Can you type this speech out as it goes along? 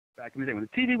Back in the day when the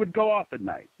TV would go off at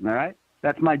night, all right?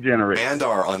 That's my generation.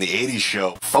 Mandar on the 80s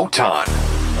show, Photon.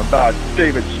 About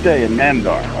David Stay and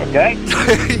Mandar, okay?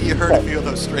 You heard a few of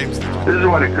those streams. This is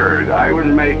what occurred. I was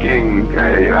always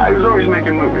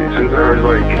making movies since I was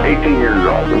like 18 years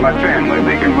old. With my family,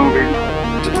 making movies.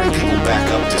 To bring people back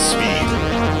up to speed,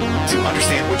 to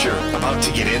understand what you're about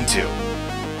to get into.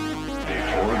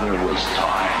 Before there was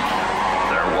time,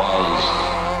 there was...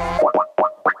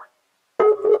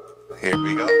 Here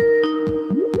we go.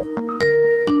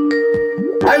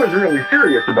 I was really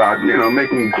serious about,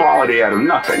 making quality out of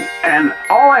nothing. And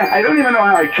I don't even know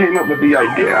how I came up with the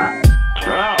idea.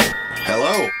 Oh.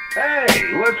 Hello.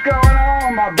 Hey, what's going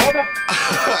on, my brother?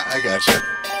 I gotcha.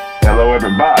 Hello,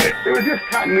 everybody. It was just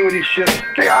continuity shit.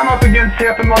 Hey, I'm up against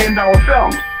 $500,000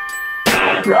 films.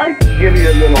 Right? Give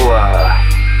you a little,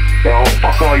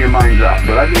 fuck all your minds up.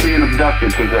 But I've been being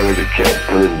abducted since I was a kid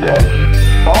to this day.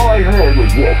 All I heard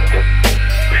was this.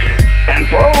 And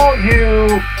for all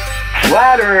you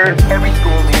flat earth, every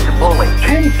school needs a bully.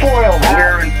 Tinfoil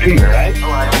guarantee, right?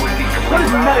 What is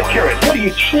Medicare? What are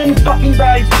you, chin fucking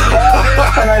guys?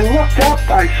 And I looked up,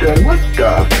 I said, what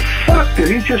the fuck did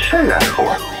he just say that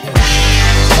for?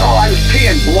 Oh, I was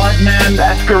peeing blood, man.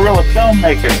 That's guerrilla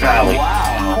filmmaking, pally.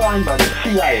 Wow. Coined by the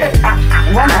CIA.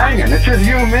 I'm hanging. It's just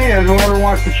you, me, and whoever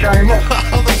wants to chime in.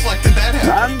 How the fuck did that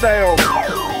happen? Nandeo.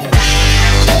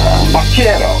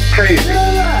 Macchiato. Crazy.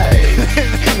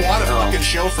 They want a fucking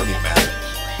show from you, man.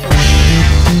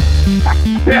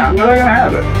 Yeah, I'm gonna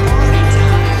have it.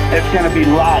 It's gonna be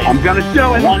live. I'm gonna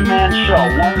do it. One-man show,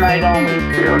 one night only.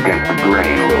 You're against the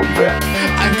grain a little bit.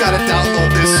 I've got to download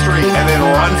this stream and then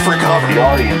run for cover. The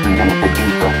audience is gonna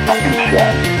produce a fucking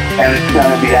show. And it's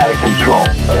gonna be out of control.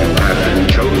 You have been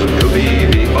chosen to be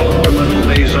the ultimate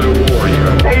laser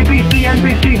warrior. ABC,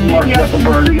 NBC, Mark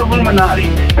Zuckerberg, the Illuminati.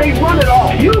 They run it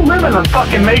all. You live in a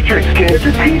fucking matrix, kid. It's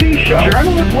a TV show.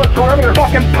 Journalists whatsoever, they're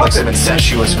fucking It's puppets. an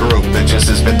incestuous group that just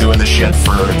has been doing this shit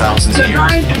for thousands of years.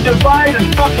 Designed to divide and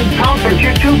fucking conquer.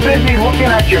 You're too busy looking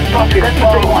at your fucking phone. That's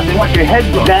what they want. They want your head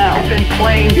down. It's in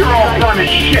plain. You're all done as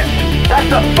shit. That's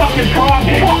the fucking problem.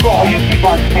 Fuck all you keep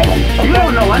on telling. You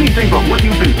don't know anything but what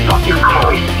you've been fucking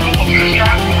told.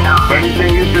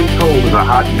 Everything you've been told is a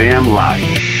hot damn lie.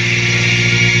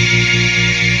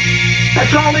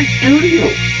 That's all they do to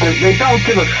you. They don't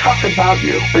give a fuck about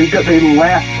you. They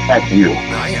laugh at you.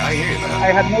 I hear you, man.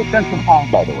 I have no sense of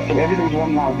home, by the way. Everything's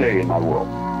one long day in my world.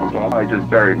 I just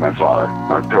buried my father.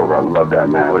 October, I love that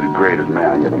man. He was the greatest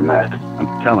man I ever met. I'm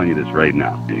telling you this right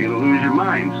now. You're gonna lose your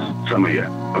minds, some of you,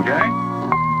 okay?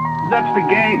 That's the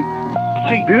game.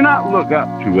 See, do not look up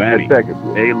to any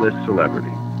A-list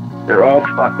celebrity. They're all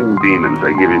fucking demons, I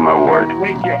give you my word.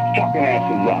 Wake your fucking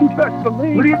asses up. You best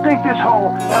believe. What do you think this whole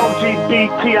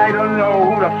LGBT, I don't know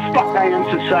who the fuck I am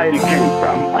society came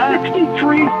from?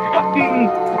 63 fucking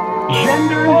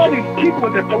genders? All these people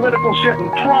with their political shit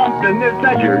and Trump and this,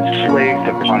 that. You're slaves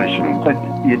to punishment, but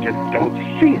you just don't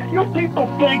see it. You people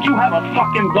think you have a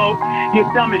fucking vote, you're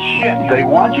dumb as shit. They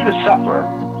want you to suffer,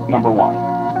 number one.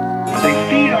 They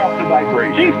feed off the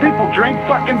vibration. These people drink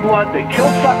fucking blood, they kill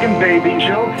fucking babies,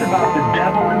 jokes about the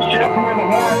devil and shit,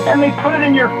 and they put it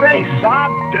in your face,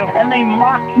 and they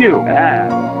mock you.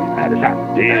 That is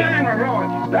how it is.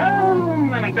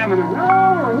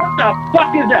 What the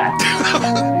fuck is that?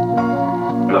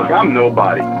 Look, I'm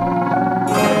nobody.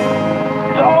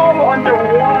 It's all under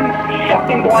one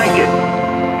fucking blanket.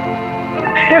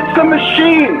 It's the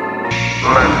machine.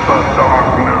 Let the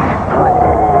darkness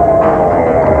roll.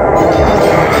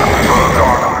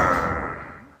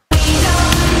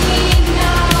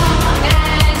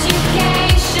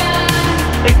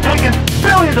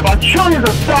 Billions about trillions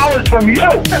of dollars from you.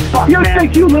 You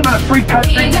think you live in a free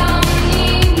country?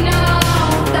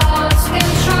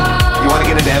 You want to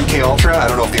get into MK Ultra? I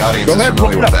don't know if the audience is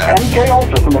familiar with that. MK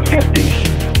Ultra from the 50s.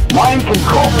 Mind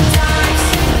control.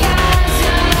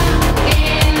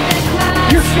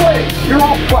 You're slaves. You're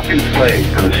all fucking slaves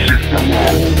to the system,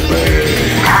 man.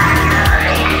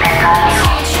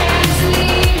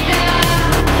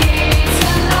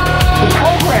 The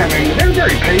programming, they're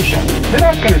very patient. They're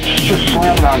not going to just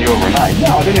slam it on you overnight.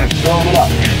 No, they're going to build it up.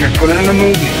 You're going to put it in a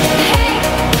movie.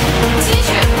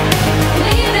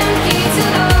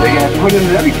 They're going to put it in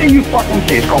everything you fucking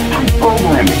say. It's called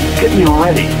pre-programming. Getting you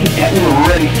ready. Getting you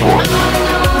ready for it.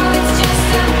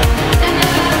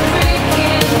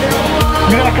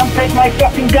 You're going to come take my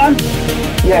fucking gun?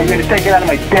 Yeah, you're going to take it out of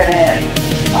my dead hand.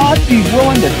 I'd be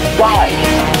willing to die.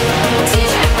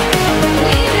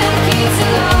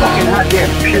 Fucking hot damn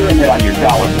pyramid on your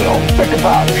dollar bill. Think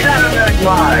about it. Saturday Night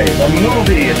Live, a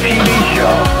movie, a TV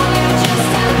show.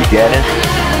 You get it?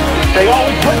 They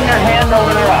always putting their hand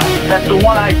over their eyes. That's the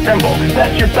one-eye symbol.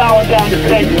 That's your dollar down to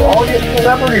Satan. All your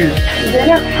celebrities, they're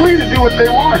not free to do what they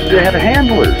want. They have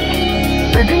handlers.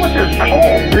 They do what they're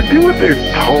told. They do what they're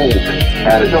told.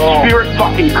 That is all. Spirit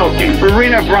fucking cooking.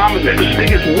 Marina Abramovich, the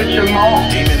biggest witch of them all.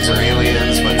 Demons or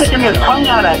aliens, but Sticking their tongue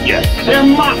out at you. They're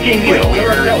mocking you.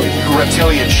 weird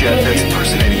reptilian shit that's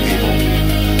impersonating people.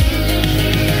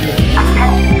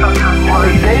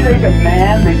 The day they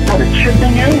demand they put a chip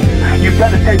in you, you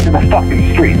better take to the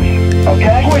fucking streets.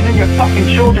 Okay? Poison your fucking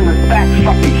children with back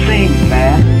fucking seams,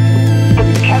 man.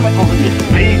 Putting chemicals in your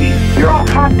babies. You're all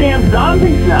goddamn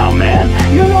zombies now, man.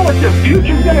 You know what the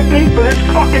future's gonna be for this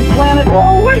fucking planet?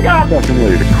 Oh my God! I'm fucking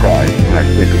ready to cry when I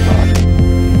think about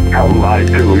it. How lied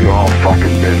to we've all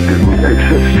fucking been through. It's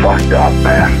just fucked up,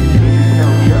 man.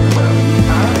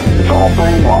 It's all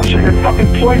brainwashing. They're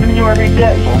fucking poisoning you every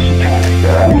day. It's all satanic.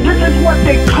 This is what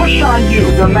they push on you,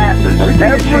 the masses.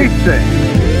 Everything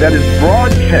that is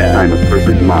broadcast. I'm a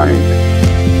perfect mind.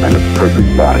 I'm a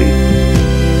perfect body.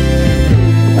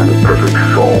 I'm a perfect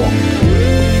soul.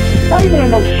 I'm one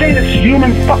of those sadist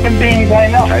human fucking beings I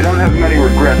know. I don't have many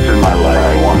regrets in my life.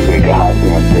 I want to be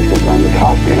goddamn pickles on the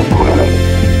goddamn planet.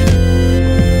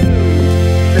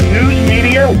 The news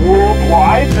media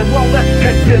worldwide says, well, let's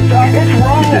pick this up. It's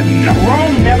Rome.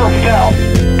 Rome never fell.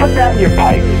 Put that in your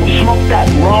pipe. Smoke that.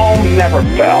 Rome never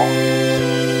fell.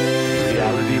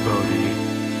 Reality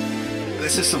bogey.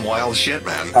 This is some wild shit,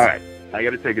 man. All right. I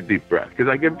got to take a deep breath because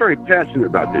I get very passionate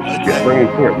about this shit. Very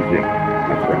important, see.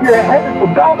 You're headed for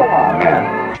Babylon,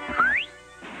 man.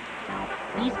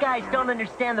 These guys don't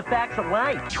understand the facts of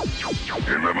life.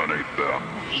 Eliminate them.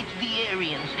 It's the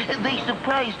Aryans. They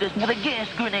surprised us with a gas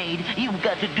grenade. You've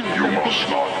got to do You something. must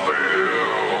not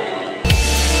fail.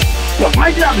 Look,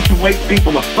 my job is to wake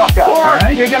people the fuck up, all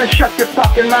right? You're gonna shut your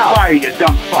fucking mouth. Why, you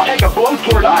dumb fuck? Take a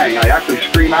blowtorch dying. I actually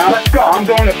scream out. Let's go. I'm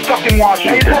going to fucking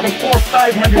Washington. You're having 400 or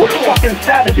 500 fucking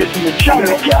savages in the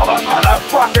jungle. Kill them,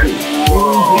 motherfuckers.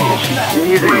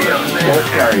 Easy. Let's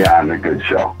carry on a good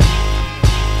show.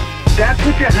 That's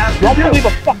what you have to do. Don't believe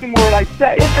a fucking word I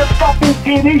say. It's a fucking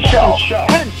TV show.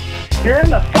 Hence, you're in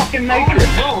the fucking Matrix.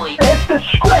 boy. It's the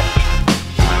script.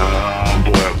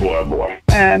 Boy.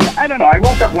 And I don't know, I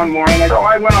woke up one morning and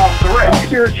I went off the rails.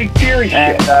 Conspiracy theory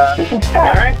shit. This is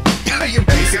fact, right? Your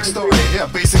basic story, yeah,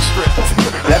 basic script.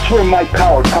 That's where my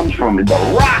power comes from,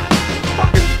 the rock.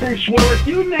 Fucking Bruce Willis,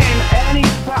 you name any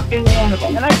fucking one of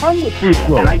them. And I hung with Bruce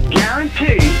Willis. And I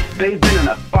guarantee they've been in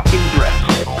a fucking dress.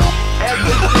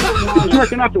 Every single one is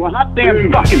working up to a hot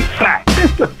damn fucking fact.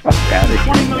 Get the fuck out of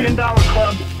here. $20 million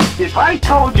club. If I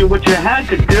told you what you had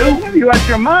to do, you had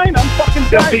your mind, I'm fucking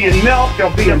dead. There'll be in milk,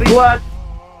 there'll be in blood.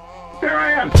 There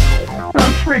I am.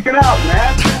 I'm freaking out,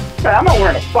 man. I'm not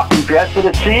wearing a fucking dress for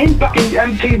the scene. Fucking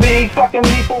MTV, fucking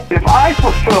people. If I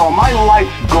fulfill my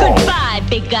life's goal, Goodbye,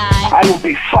 big guy. I will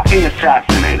be fucking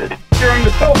assassinated. During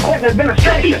the Bill Clinton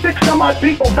administration, 6 some odd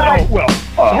people died.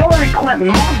 Hillary Clinton,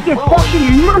 monster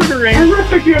fucking murdering,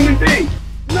 horrific human beings.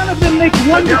 None of them make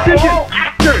one decision. All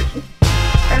actors.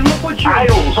 And look what your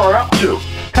idols are up to.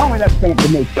 Tell me that's going to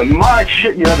make the demonic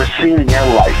shit you ever seen in your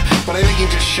life. But I think you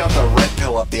just shoved a red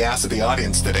pill up the ass of the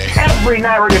audience today. Every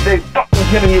narrative they've fucking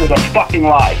given you is a fucking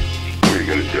lie. What are you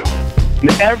going to do?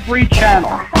 And every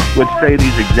channel would say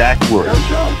these exact words.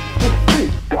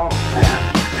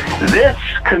 This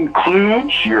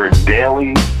concludes your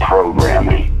daily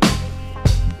programming.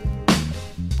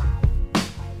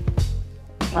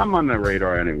 I'm on the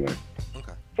radar anyway.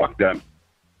 Okay. Fuck them.